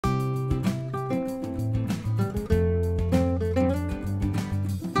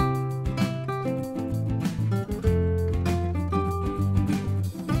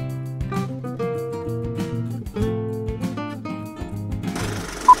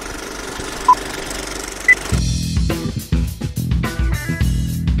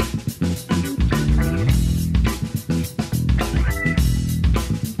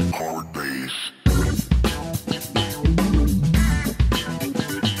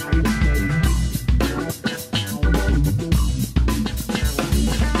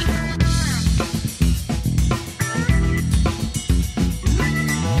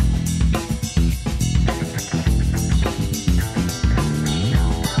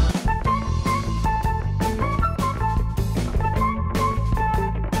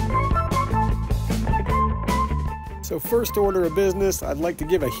So first order of business, I'd like to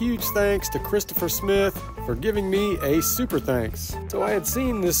give a huge thanks to Christopher Smith for giving me a super thanks. So I had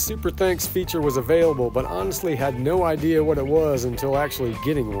seen this super thanks feature was available, but honestly had no idea what it was until actually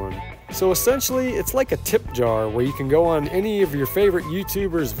getting one. So essentially, it's like a tip jar where you can go on any of your favorite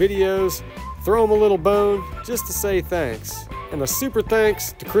YouTubers' videos, throw them a little bone just to say thanks. And a super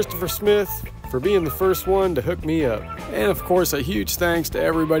thanks to Christopher Smith for being the first one to hook me up. And of course, a huge thanks to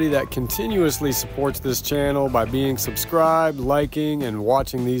everybody that continuously supports this channel by being subscribed, liking, and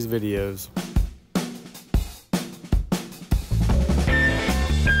watching these videos.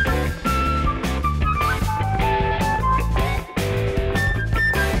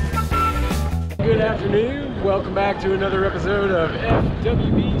 Good afternoon. Welcome back to another episode of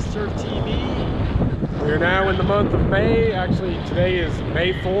FWB Surf TV. We're now in the month of May. Actually, today is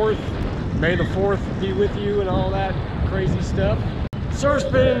May 4th. May the 4th be with you and all that crazy stuff. Surf's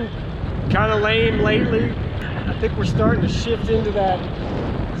been kind of lame lately. I think we're starting to shift into that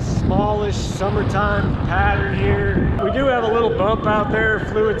smallish summertime pattern here. We do have a little bump out there.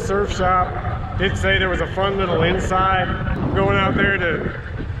 Fluid Surf Shop did say there was a fun little inside. I'm going out there to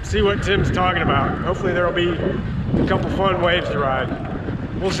see what Tim's talking about. Hopefully there'll be a couple fun waves to ride.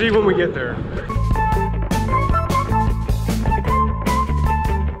 We'll see when we get there.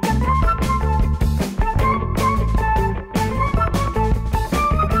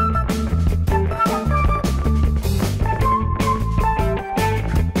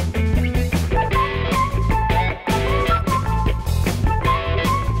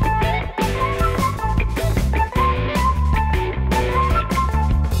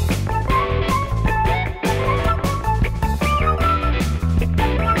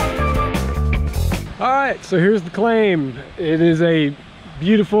 Alright, so here's the claim. It is a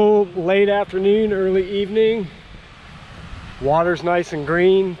beautiful late afternoon, early evening. Water's nice and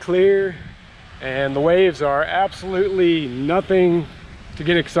green, clear, and the waves are absolutely nothing to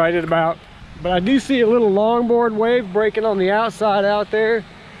get excited about. But I do see a little longboard wave breaking on the outside out there.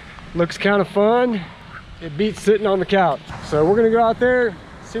 Looks kind of fun. It beats sitting on the couch. So we're gonna go out there,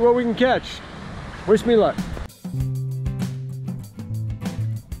 see what we can catch. Wish me luck.